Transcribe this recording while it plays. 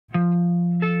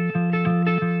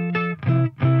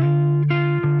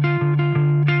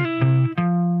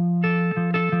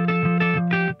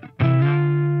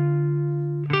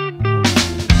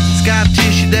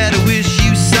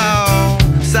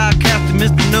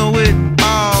Mr.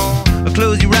 Know-It-All.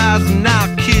 Close your eyes and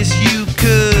I'll kiss you,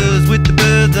 'cause with the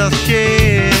birds I'll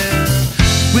share.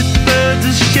 With the birds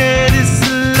I'll share this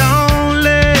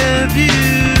lonely view.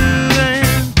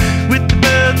 And with the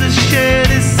birds I'll share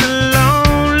this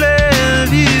lonely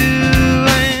view.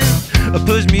 And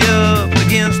push me up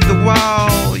against the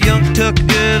wall, young tuck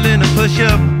girl in a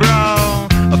push-up bra.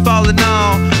 Falling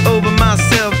all over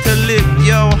myself to lift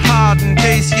your heart and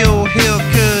taste your health,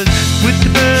 'cause with the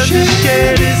birds I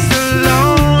share this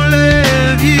lonely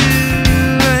view.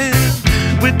 And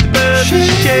with the birds I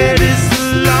share this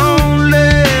lonely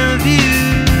view.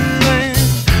 And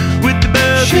with the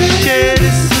birds I share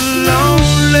this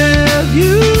lonely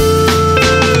view.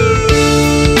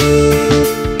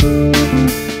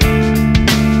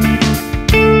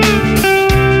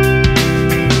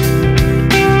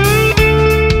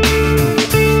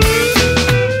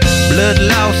 Blood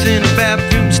lost in a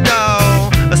bathroom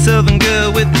stall, a southern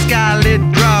girl with a skylit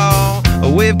draw. I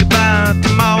wave goodbye to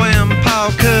Ma and Pa,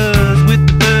 'cause with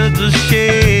the birds I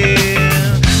share.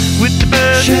 With the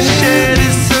birds I share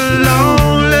this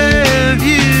lonely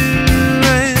view.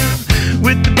 And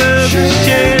with the birds I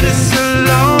share this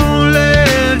lonely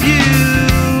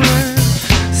view.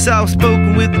 Soft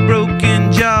spoken with a broken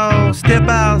jaw, step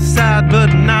outside but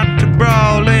not to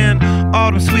brawl. And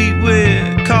autumn sweet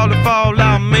with call it fall,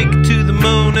 I'll make it to the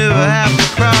moon if I have to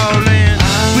crawl. And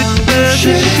with the birds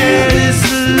I share this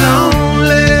lonely